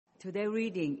Today's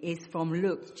reading is from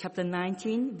Luke chapter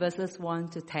 19, verses 1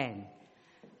 to 10.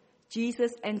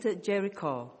 Jesus entered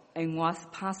Jericho and was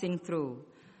passing through.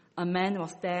 A man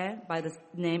was there by the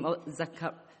name of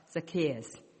Zacchaeus.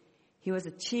 He was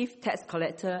a chief tax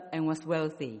collector and was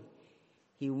wealthy.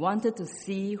 He wanted to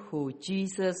see who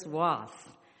Jesus was,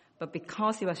 but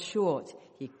because he was short,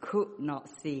 he could not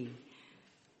see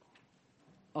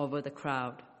over the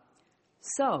crowd.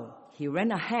 So he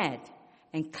ran ahead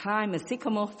and climbed a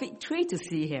sycamore fig tree to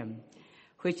see him,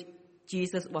 which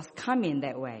Jesus was coming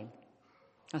that way.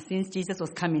 Since Jesus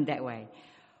was coming that way.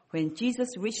 When Jesus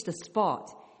reached the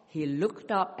spot, he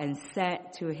looked up and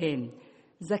said to him,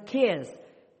 "Zacchaeus,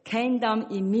 came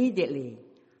down immediately.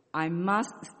 I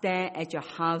must stay at your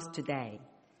house today."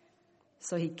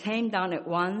 So he came down at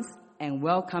once and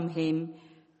welcomed him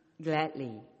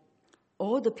gladly.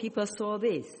 All the people saw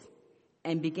this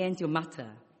and began to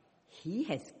mutter, "He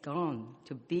has gone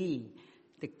to be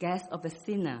the guest of a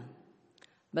sinner."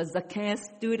 But Zacchaeus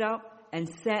stood up and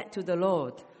said to the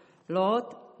Lord,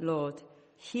 Lord,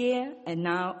 here and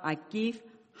now I give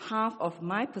half of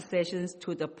my possessions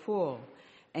to the poor,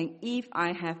 and if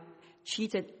I have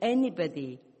cheated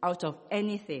anybody out of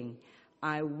anything,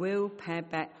 I will pay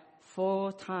back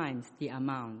 4 times the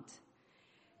amount."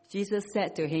 Jesus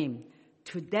said to him,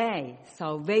 "Today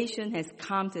salvation has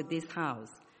come to this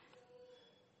house,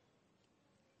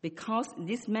 because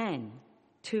this man,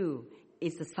 too,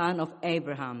 is the son of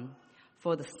Abraham.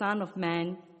 For the Son of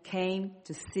Man came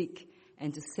to seek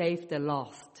and to save the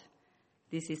lost."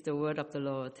 This is the word of the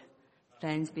Lord.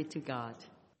 Thanks be to God.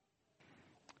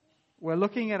 We're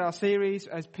looking at our series,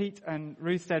 as Pete and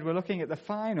Ruth said, we're looking at the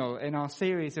final in our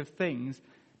series of things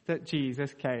that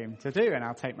Jesus came to do. And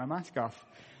I'll take my mask off.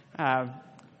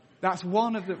 That's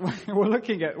one of the, we're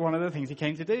looking at one of the things he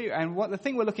came to do. And the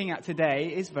thing we're looking at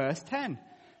today is verse 10.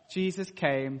 Jesus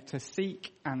came to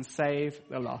seek and save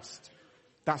the lost.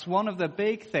 That's one of the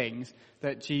big things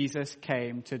that Jesus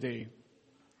came to do.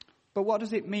 But what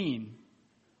does it mean?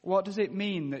 What does it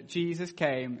mean that Jesus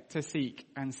came to seek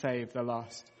and save the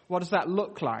lost? What does that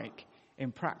look like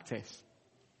in practice?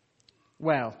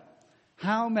 Well,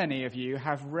 how many of you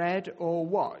have read or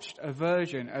watched a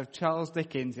version of Charles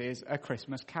Dickens' A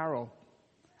Christmas Carol?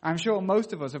 I'm sure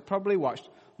most of us have probably watched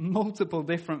multiple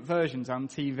different versions on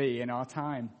TV in our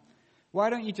time. Why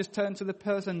don't you just turn to the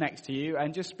person next to you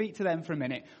and just speak to them for a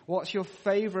minute? What's your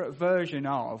favourite version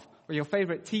of, or your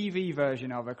favourite TV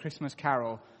version of A Christmas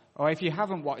Carol? Or if you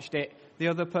haven't watched it, the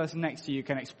other person next to you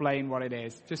can explain what it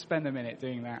is. Just spend a minute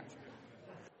doing that.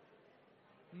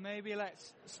 Maybe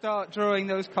let's start drawing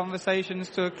those conversations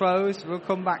to a close. We'll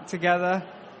come back together.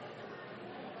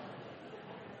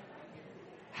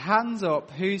 Hands up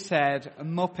who said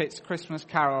Muppets Christmas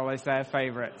Carol is their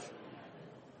favourite.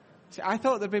 See, I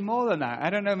thought there'd be more than that. I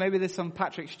don't know, maybe there's some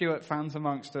Patrick Stewart fans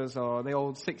amongst us, or the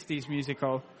old 60s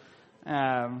musical.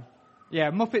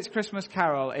 Muppets Christmas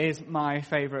Carol is my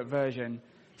favourite version.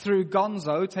 Through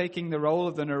Gonzo taking the role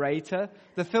of the narrator,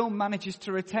 the film manages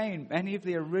to retain many of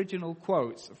the original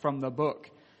quotes from the book.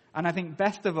 And I think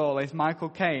best of all is Michael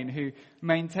Caine, who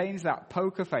maintains that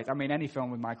poker face. I mean, any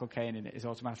film with Michael Caine in it is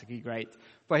automatically great.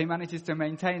 But he manages to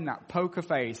maintain that poker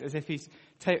face as if he's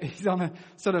on a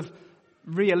sort of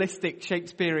realistic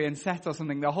Shakespearean set or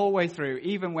something the whole way through,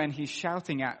 even when he's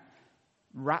shouting at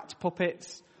rat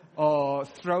puppets or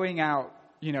throwing out,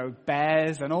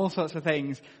 bears and all sorts of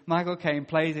things. Michael Caine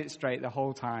plays it straight the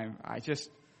whole time.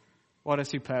 What a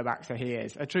superb actor he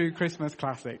is. A true Christmas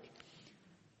classic.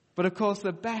 But of course,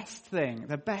 the best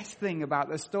thing about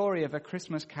the story of A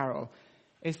Christmas Carol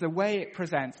is the way it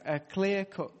presents a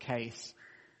clear-cut case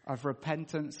of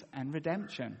repentance and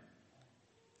redemption.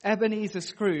 Ebenezer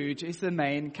Scrooge is the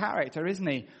main character, isn't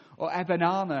he? Or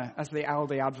Ebenana, as the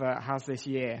Aldi advert has this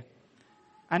year.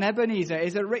 And Ebenezer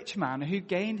is a rich man who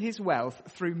gained his wealth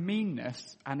through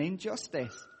meanness and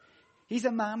injustice. He's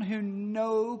a man who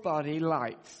nobody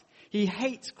likes. He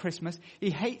hates Christmas.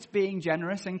 He hates being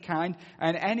generous and kind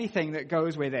and anything that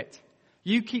goes with it.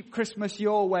 "You keep Christmas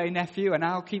your way, nephew, and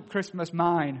I'll keep Christmas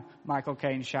mine," Michael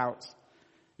Caine shouts.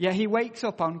 Yet he wakes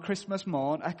up on Christmas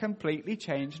morn a completely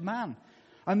changed man.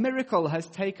 A miracle has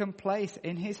taken place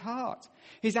in his heart.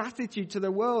 His attitude to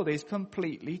the world is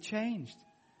completely changed.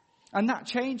 And that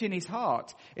change in his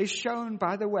heart is shown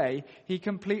by the way he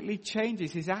completely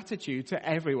changes his attitude to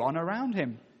everyone around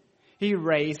him. He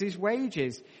raises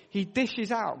wages, he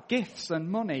dishes out gifts and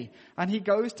money, and he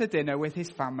goes to dinner with his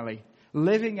family,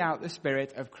 living out the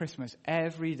spirit of Christmas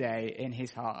every day in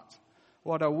his heart.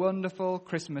 What a wonderful,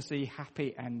 Christmassy,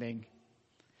 happy ending.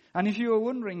 And if you were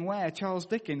wondering where Charles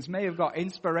Dickens may have got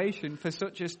inspiration for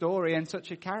such a story and such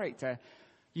a character,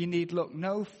 you need look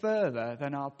no further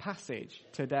than our passage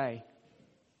today.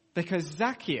 Because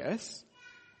Zacchaeus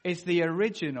is the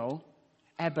original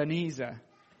Ebenezer.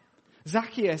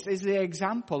 Zacchaeus is the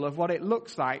example of what it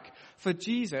looks like for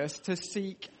Jesus to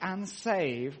seek and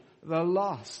save the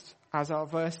lost, as our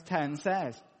verse 10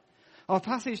 says. Our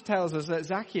passage tells us that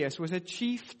Zacchaeus was a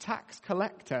chief tax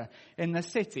collector in the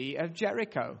city of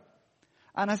Jericho.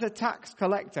 And as a tax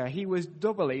collector, he was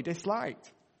doubly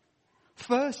disliked.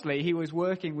 Firstly, he was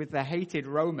working with the hated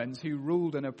Romans who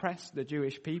ruled and oppressed the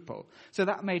Jewish people. So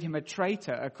that made him a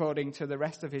traitor according to the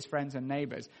rest of his friends and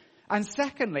neighbors. And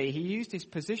secondly, he used his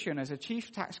position as a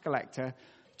chief tax collector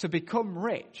to become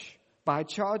rich by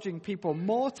charging people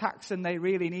more tax than they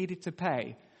really needed to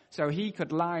pay, so he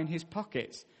could line his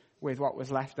pockets with what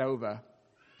was left over.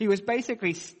 He was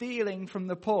basically stealing from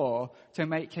the poor to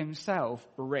make himself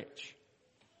rich.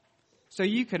 So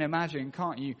you can imagine,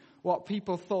 can't you, what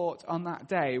people thought on that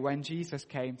day when Jesus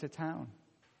came to town.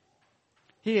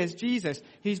 Here's Jesus.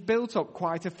 He's built up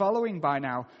quite a following by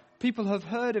now. People have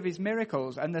heard of his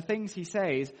miracles and the things he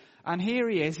says. And here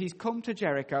he is. He's come to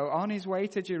Jericho on his way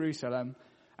to Jerusalem.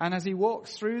 And as he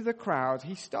walks through the crowd,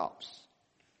 he stops.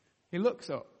 He looks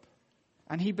up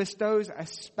and he bestows a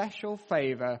special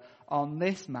favor on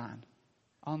this man,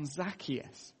 on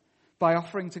Zacchaeus, by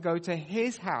offering to go to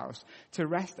his house to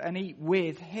rest and eat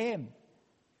with him.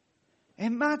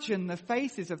 Imagine the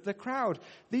faces of the crowd.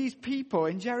 These people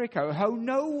in Jericho who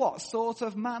know what sort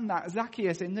of man that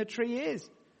Zacchaeus in the tree is.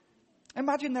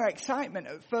 Imagine their excitement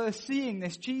at first seeing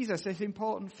this Jesus, this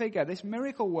important figure, this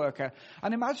miracle worker.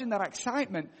 And imagine that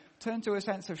excitement turn to a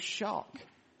sense of shock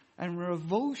and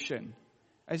revulsion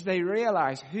as they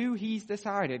realize who he's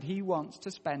decided he wants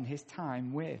to spend his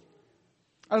time with.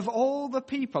 Of all the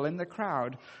people in the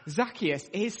crowd, Zacchaeus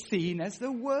is seen as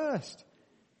the worst.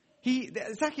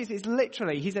 Zacchaeus is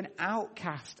he's an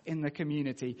outcast in the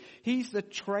community. He's the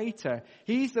traitor.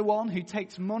 He's the one who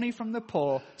takes money from the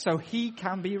poor so he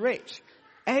can be rich.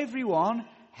 Everyone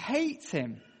hates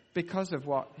him because of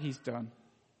what he's done.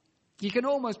 You can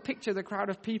almost picture the crowd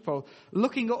of people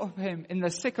looking up at him in the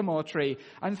sycamore tree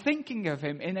and thinking of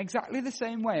him in exactly the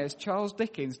same way as Charles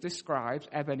Dickens describes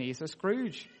Ebenezer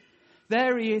Scrooge.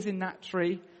 There he is in that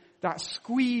tree, that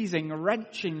squeezing,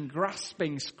 wrenching,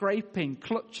 grasping, scraping,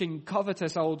 clutching,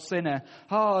 covetous old sinner,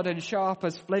 hard and sharp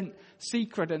as flint,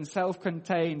 secret and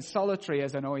self-contained, solitary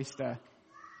as an oyster.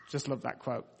 Just love that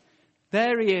quote.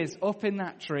 There he is up in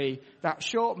that tree, that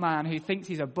short man who thinks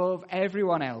he's above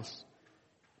everyone else.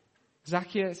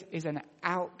 Zacchaeus is an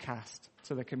outcast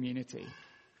to the community.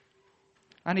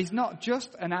 And he's not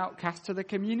just an outcast to the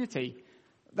community.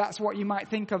 That's what you might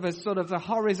think of as sort of the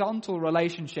horizontal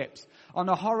relationships. On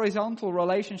a horizontal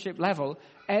relationship level,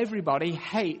 everybody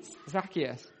hates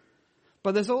Zacchaeus.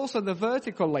 But there's also the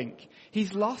vertical link.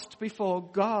 He's lost before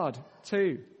God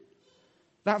too.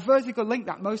 That vertical link,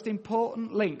 that most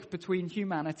important link between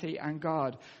humanity and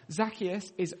God.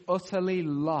 Zacchaeus is utterly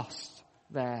lost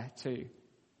there too.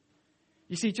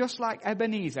 You see, just like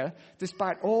Ebenezer,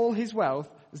 despite all his wealth,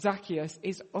 Zacchaeus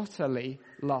is utterly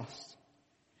lost.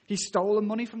 He's stolen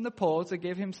money from the poor to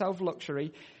give himself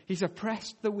luxury. He's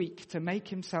oppressed the weak to make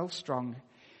himself strong.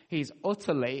 He's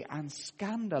utterly and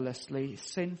scandalously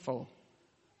sinful.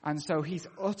 And so he's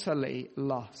utterly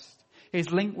lost.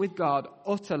 His link with God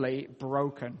utterly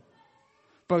broken.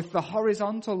 Both the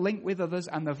horizontal link with others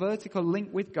and the vertical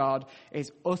link with God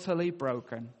is utterly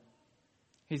broken.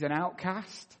 He's an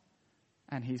outcast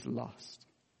and he's lost.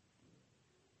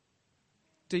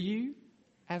 Do you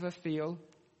ever feel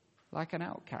like an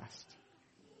outcast?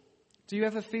 Do you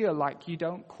ever feel like you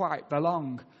don't quite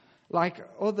belong? Like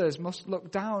others must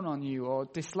look down on you or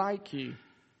dislike you?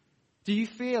 Do you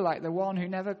feel like the one who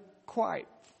never quite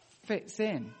fits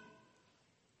in?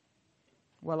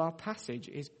 Well, our passage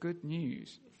is good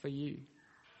news for you.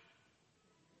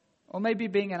 Or maybe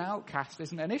being an outcast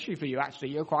isn't an issue for you, actually.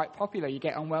 You're quite popular, you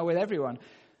get on well with everyone.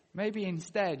 Maybe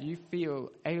instead you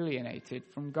feel alienated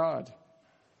from God.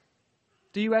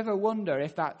 Do you ever wonder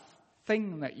if that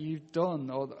thing that you've done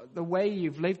or the way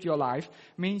you've lived your life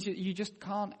means that you just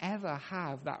can't ever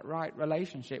have that right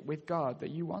relationship with God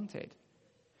that you wanted?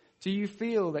 Do you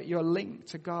feel that your link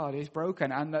to God is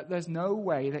broken and that there's no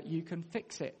way that you can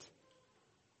fix it?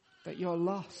 That you're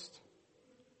lost?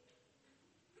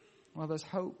 Well, there's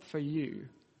hope for you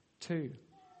too.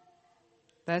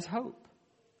 There's hope.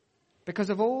 Because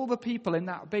of all the people in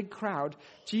that big crowd,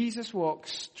 Jesus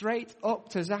walks straight up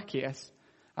to Zacchaeus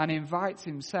and invites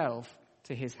himself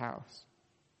to his house.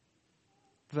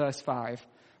 Verse 5.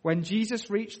 When Jesus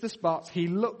reached the spot, he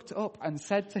looked up and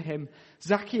said to him,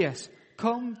 Zacchaeus,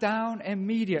 come down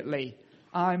immediately.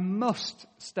 I must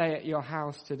stay at your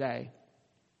house today.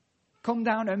 Come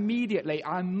down immediately.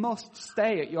 I must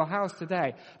stay at your house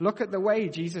today. Look at the way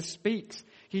Jesus speaks.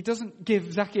 He doesn't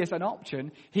give Zacchaeus an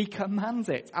option. He commands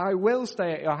it. I will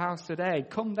stay at your house today.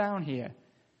 Come down here.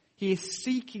 He is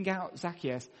seeking out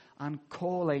Zacchaeus and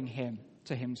calling him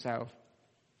to himself.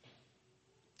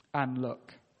 And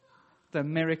look, the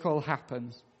miracle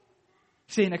happens.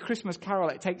 See, in A Christmas Carol,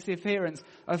 it takes the appearance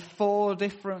of 4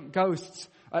 different ghosts,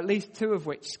 at least 2 of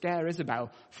which scare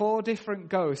Isabel. 4 different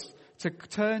ghosts to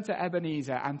turn to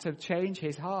Ebenezer and to change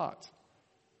his heart.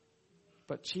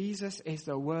 But Jesus is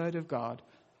the Word of God.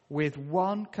 With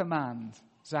one command,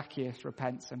 Zacchaeus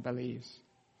repents and believes.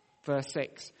 Verse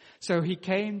 6, so he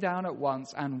came down at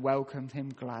once and welcomed him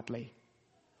gladly.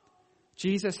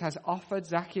 Jesus has offered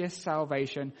Zacchaeus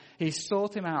salvation. He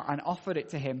sought him out and offered it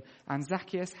to him, and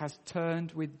Zacchaeus has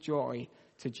turned with joy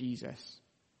to Jesus.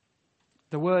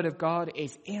 The Word of God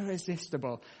is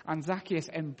irresistible, and Zacchaeus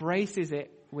embraces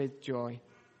it with joy.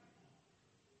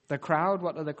 The crowd,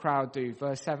 what do the crowd do?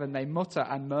 Verse 7, they mutter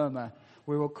and murmur.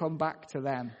 We will come back to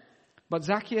them. But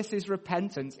Zacchaeus'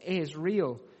 repentance is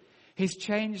real. His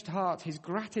changed heart, his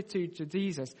gratitude to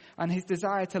Jesus, and his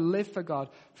desire to live for God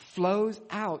flows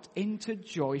out into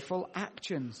joyful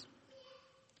actions.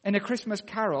 In A Christmas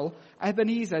Carol,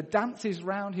 Ebenezer dances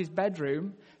round his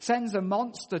bedroom, sends a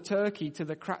monster turkey to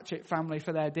the Cratchit family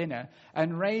for their dinner,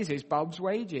 and raises Bob's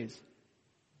wages.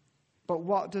 But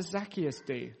what does Zacchaeus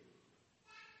do?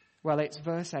 Well, it's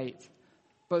verse 8.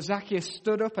 But Zacchaeus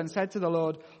stood up and said to the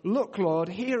Lord, look, Lord,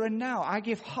 here and now I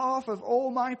give half of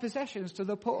all my possessions to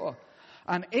the poor.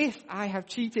 And if I have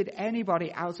cheated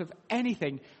anybody out of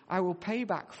anything, I will pay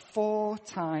back 4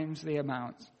 times the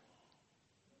amount.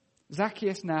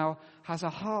 Zacchaeus now has a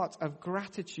heart of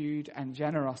gratitude and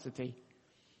generosity.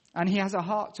 And he has a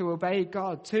heart to obey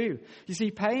God too. You see,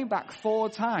 paying back 4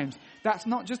 times, that's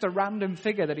not just a random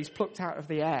figure that he's plucked out of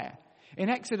the air. In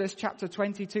Exodus chapter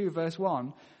 22, verse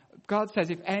 1, God says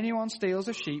if anyone steals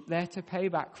a sheep, they're to pay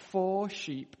back 4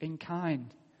 sheep in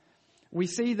kind. We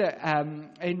see that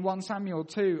in 1 Samuel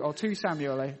 2, or 2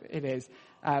 Samuel it is,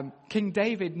 King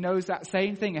David knows that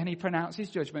same thing and he pronounces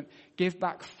judgment, give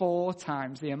back 4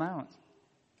 times the amount.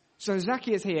 So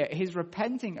Zacchaeus here, he's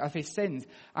repenting of his sins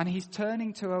and he's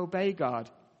turning to obey God.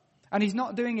 And he's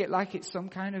not doing it like it's some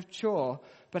kind of chore,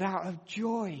 but out of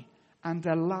joy and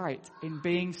delight in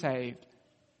being saved.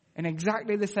 In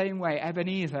exactly the same way,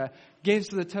 Ebenezer gives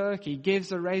the turkey, gives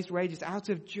the raised wages out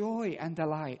of joy and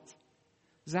delight.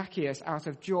 Zacchaeus, out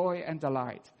of joy and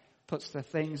delight, puts the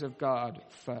things of God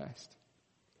first.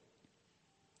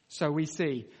 So we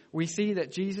see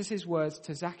that Jesus' words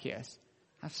to Zacchaeus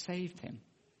have saved him.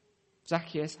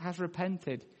 Zacchaeus has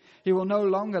repented. He will no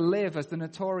longer live as the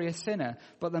notorious sinner,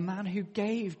 but the man who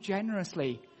gave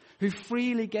generously, who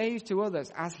freely gave to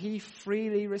others as he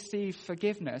freely received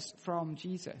forgiveness from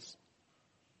Jesus.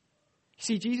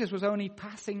 See, Jesus was only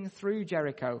passing through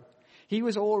Jericho. He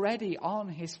was already on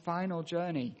his final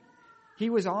journey. He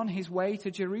was on his way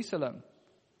to Jerusalem,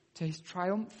 to his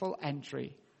triumphal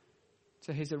entry,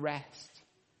 to his arrest,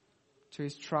 to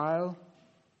his trial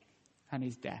and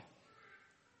his death.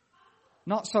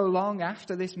 Not so long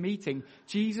after this meeting,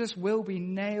 Jesus will be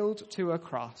nailed to a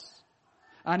cross.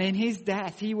 And in his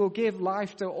death, he will give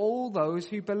life to all those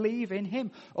who believe in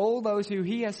him, all those who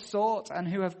he has sought and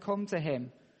who have come to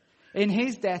him. In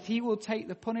his death, he will take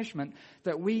the punishment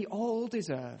that we all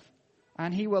deserve.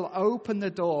 And he will open the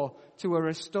door to a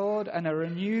restored and a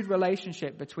renewed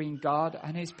relationship between God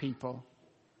and his people.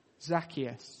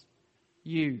 Zacchaeus,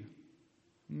 you,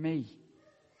 me,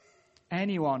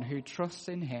 anyone who trusts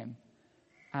in him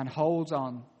and holds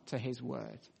on to his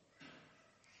word.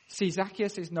 See,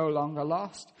 Zacchaeus is no longer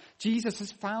lost. Jesus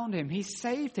has found him. He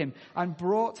saved him and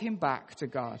brought him back to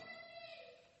God.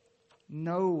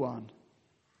 No one,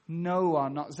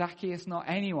 not Zacchaeus, not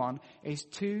anyone, is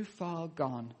too far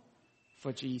gone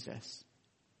for Jesus.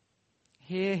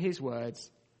 Hear his words.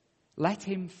 Let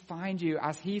him find you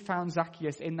as he found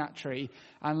Zacchaeus in that tree,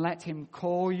 and let him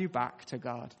call you back to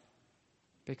God,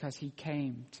 because he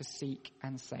came to seek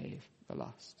and save the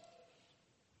lost.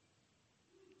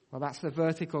 Well, that's the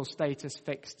vertical status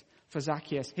fixed for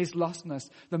Zacchaeus. His lostness,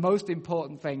 the most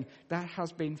important thing, that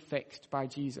has been fixed by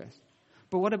Jesus.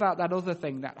 But what about that other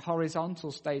thing, that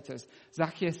horizontal status,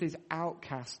 Zacchaeus'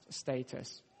 outcast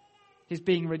status? He's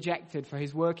being rejected for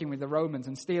his working with the Romans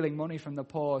and stealing money from the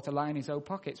poor to line his own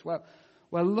pockets. Well,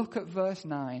 look at verse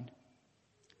 9.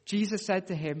 Jesus said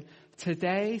to him,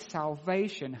 "Today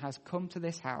salvation has come to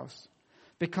this house,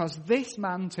 because this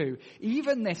man too,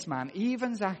 even this man,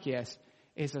 even Zacchaeus,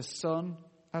 is a son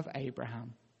of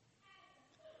Abraham."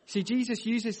 See, Jesus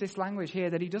uses this language here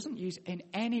that he doesn't use in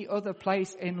any other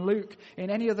place in Luke, in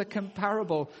any other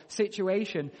comparable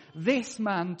situation. This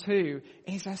man too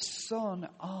is a son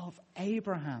of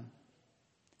Abraham.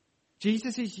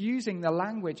 Jesus is using the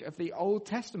language of the Old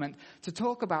Testament to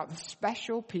talk about the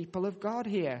special people of God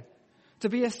here. To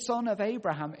be a son of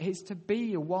Abraham is to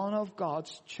be one of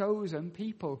God's chosen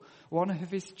people, one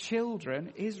of his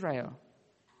children, Israel.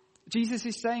 Jesus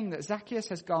is saying that Zacchaeus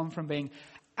has gone from being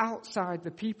outside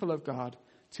the people of God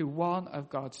to one of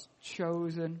God's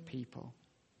chosen people.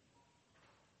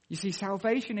 You see,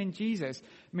 salvation in Jesus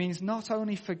means not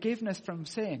only forgiveness from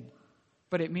sin,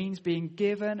 but it means being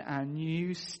given a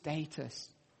new status.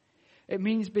 It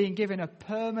means being given a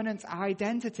permanent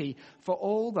identity for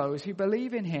all those who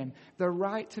believe in him, the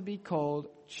right to be called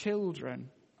children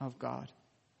of God.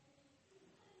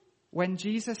 When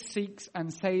Jesus seeks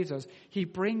and saves us, he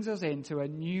brings us into a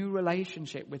new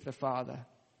relationship with the Father.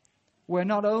 We're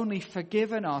not only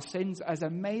forgiven our sins, as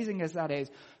amazing as that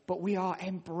is, but we are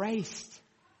embraced.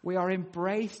 We are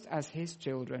embraced as his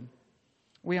children.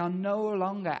 We are no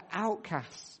longer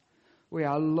outcasts. We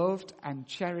are loved and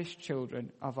cherished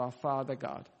children of our Father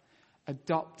God,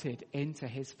 adopted into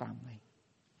his family.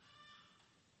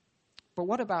 But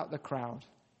what about the crowd?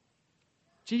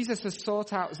 Jesus has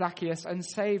sought out Zacchaeus and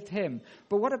saved him.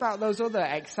 But what about those other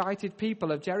excited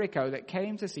people of Jericho that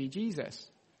came to see Jesus?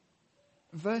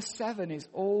 Verse 7 is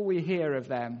all we hear of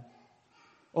them.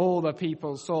 All the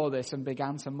people saw this and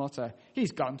began to mutter,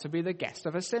 "He's gone to be the guest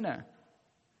of a sinner."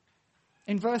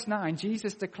 In verse 9,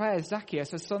 Jesus declares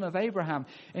Zacchaeus a son of Abraham.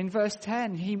 In verse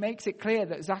 10, he makes it clear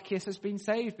that Zacchaeus has been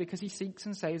saved because he seeks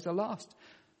and saves the lost.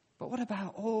 But what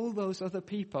about all those other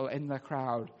people in the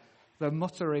crowd, the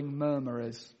muttering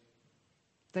murmurers?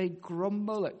 They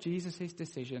grumble at Jesus'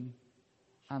 decision,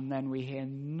 and then we hear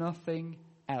nothing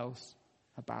else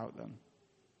about them.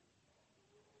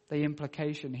 The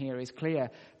implication here is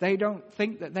clear. They don't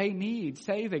think that they need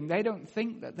saving. They don't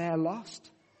think that they're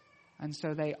lost. And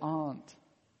so they aren't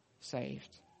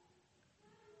saved.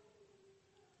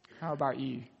 How about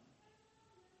you?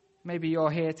 Maybe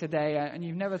you're here today and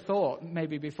you've never thought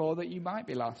maybe before that you might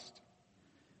be lost.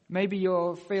 Maybe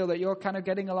you feel that you're kind of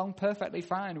getting along perfectly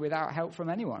fine without help from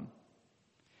anyone.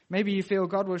 Maybe you feel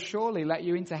God will surely let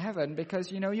you into heaven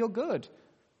because, you're good.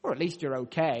 Or at least you're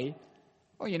okay.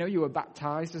 Or, you were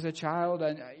baptized as a child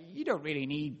and you don't really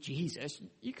need Jesus.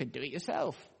 You could do it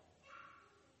yourself.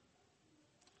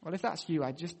 Well, if that's you,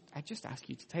 I just ask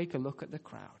you to take a look at the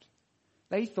crowd.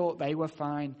 They thought they were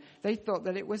fine. They thought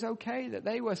that it was okay that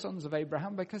they were sons of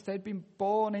Abraham because they'd been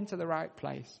born into the right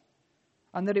place.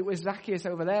 And that it was Zacchaeus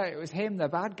over there, it was him, the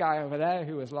bad guy over there,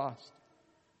 who was lost.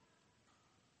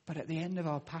 But at the end of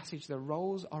our passage, the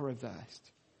roles are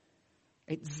reversed.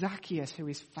 It's Zacchaeus who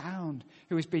is found,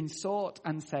 who has been sought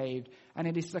and saved, and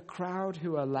it is the crowd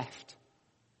who are left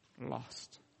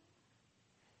lost.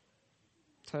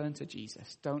 Turn to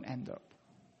Jesus. Don't end up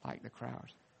like the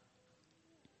crowd.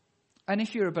 And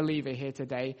if you're a believer here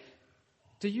today,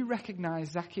 do you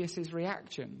recognize Zacchaeus'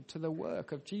 reaction to the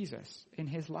work of Jesus in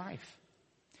his life?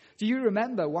 Do you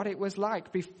remember what it was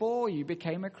like before you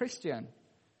became a Christian?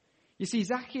 You see,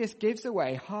 Zacchaeus gives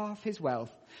away half his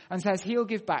wealth and says he'll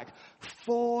give back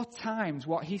 4 times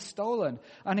what he's stolen.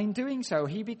 And in doing so,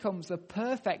 he becomes the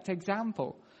perfect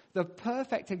example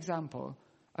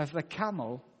of the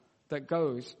camel that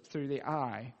goes through the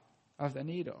eye of the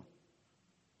needle.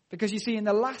 Because you see, in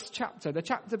the last chapter, the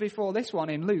chapter before this one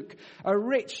in Luke, a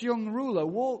rich young ruler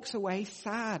walks away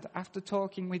sad after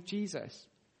talking with Jesus.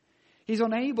 He's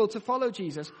unable to follow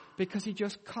Jesus because he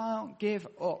just can't give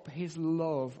up his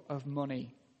love of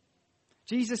money.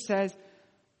 Jesus says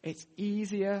it's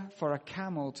easier for a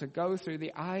camel to go through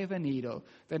the eye of a needle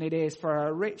than it is for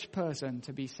a rich person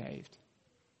to be saved.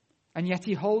 And yet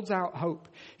he holds out hope.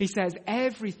 He says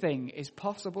everything is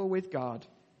possible with God.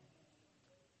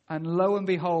 And lo and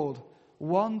behold,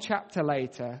 1 chapter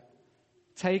later,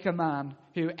 take a man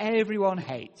who everyone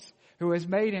hates, who has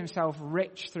made himself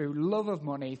rich through love of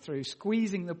money, through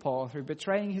squeezing the poor, through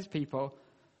betraying his people,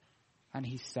 and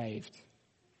he's saved.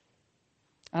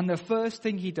 And the first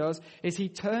thing he does is he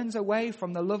turns away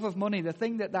from the love of money, the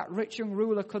thing that rich young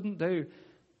ruler couldn't do.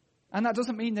 And that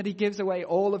doesn't mean that he gives away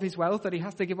all of his wealth, that he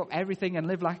has to give up everything and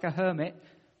live like a hermit.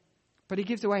 But he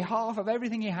gives away half of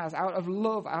everything he has out of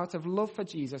love for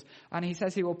Jesus. And he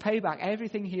says he will pay back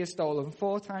everything he has stolen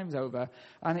 4 times over.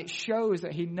 And it shows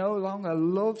that he no longer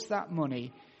loves that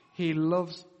money. He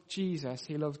loves Jesus.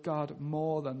 He loves God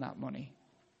more than that money.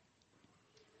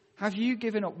 Have you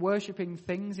given up worshipping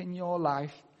things in your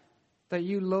life that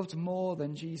you loved more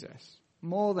than Jesus,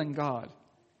 more than God?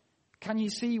 Can you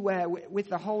see where, with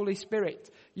the Holy Spirit,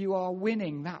 you are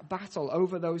winning that battle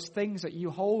over those things that you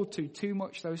hold to too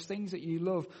much, those things that you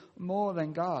love more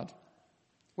than God?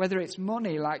 Whether it's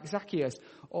money like Zacchaeus,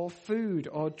 or food,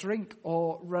 or drink,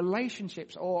 or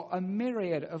relationships, or a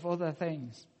myriad of other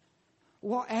things.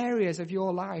 What areas of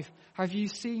your life have you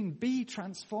seen be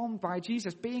transformed by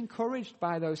Jesus? Be encouraged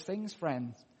by those things,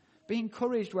 friends. Be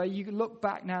encouraged where you look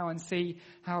back now and see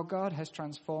how God has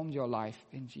transformed your life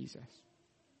in Jesus.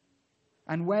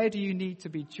 And where do you need to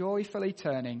be joyfully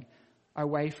turning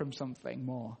away from something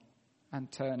more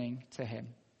and turning to him,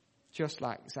 just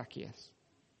like Zacchaeus?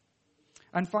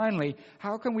 And finally,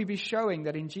 how can we be showing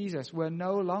that in Jesus we're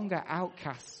no longer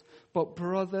outcasts, but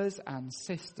brothers and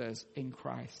sisters in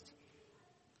Christ?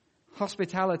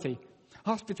 Hospitality.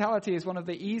 Hospitality is one of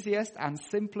the easiest and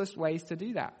simplest ways to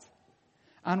do that.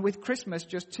 And with Christmas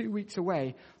just 2 weeks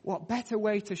away, what better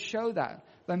way to show that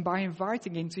than by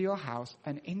inviting into your house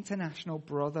an international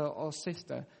brother or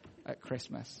sister at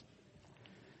Christmas?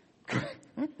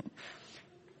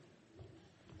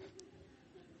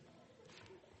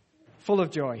 Full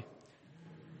of joy.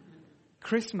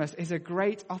 Christmas is a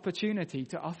great opportunity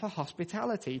to offer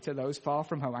hospitality to those far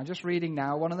from home. I'm just reading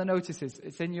now one of the notices.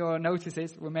 It's in your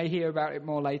notices. We may hear about it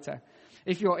more later.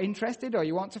 If you're interested or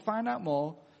you want to find out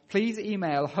more, please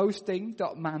email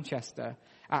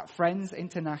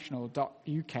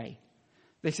hosting.manchester@friendsinternational.uk.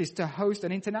 This is to host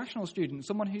an international student,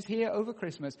 someone who's here over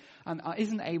Christmas and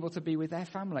isn't able to be with their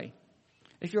family.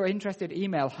 If you're interested,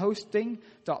 email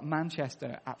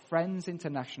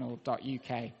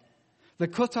hosting.manchester@friendsinternational.uk. The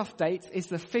cut-off date is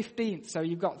the 15th, so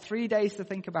you've got 3 days to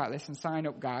think about this and sign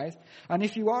up, guys. And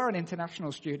if you are an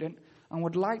international student and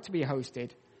would like to be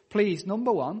hosted, please,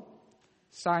 number 1,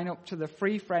 sign up to the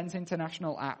free Friends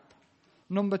International app.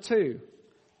 Number 2,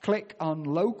 click on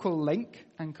local link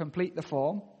and complete the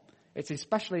form. It's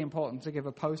especially important to give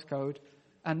a postcode.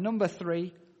 And number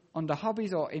 3, under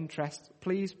hobbies or interests,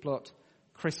 please put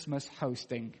Christmas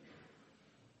hosting.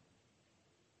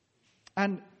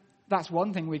 And that's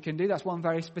one thing we can do. That's one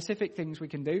very specific thing we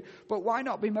can do. But why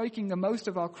not be making the most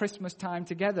of our Christmas time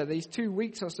together, these 2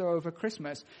 weeks or so over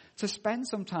Christmas, to spend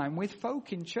some time with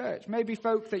folk in church? Maybe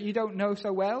folk that you don't know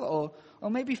so well, or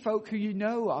maybe folk who you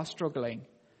know are struggling.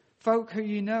 Folk who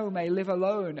you know may live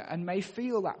alone and may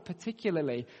feel that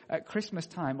particularly at Christmas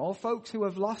time. Or folks who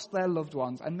have lost their loved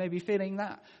ones and may be feeling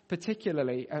that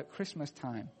particularly at Christmas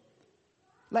time.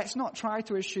 Let's not try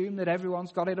to assume that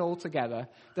everyone's got it all together,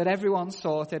 that everyone's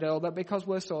sorted, or that because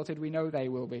we're sorted we know they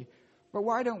will be. But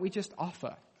why don't we just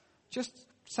offer? Just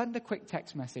send a quick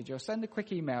text message or send a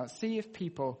quick email. See if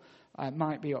people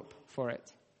might be up for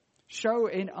it. Show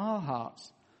in our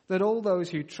hearts that all those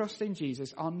who trust in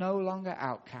Jesus are no longer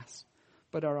outcasts,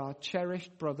 but are our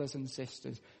cherished brothers and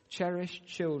sisters, cherished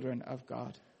children of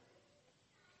God.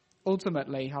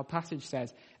 Ultimately, our passage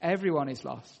says, everyone is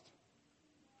lost.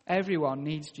 Everyone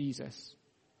needs Jesus.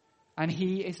 And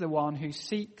he is the one who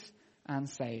seeks and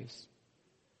saves.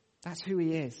 That's who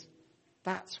he is.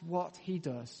 That's what he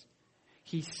does.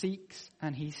 He seeks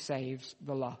and he saves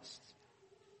the lost.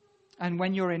 And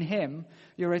when you're in him,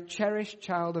 you're a cherished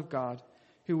child of God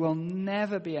who will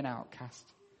never be an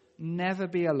outcast, never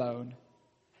be alone,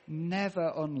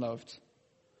 never unloved,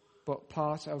 but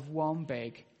part of one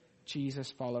big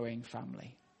Jesus-following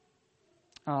family.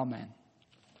 Amen.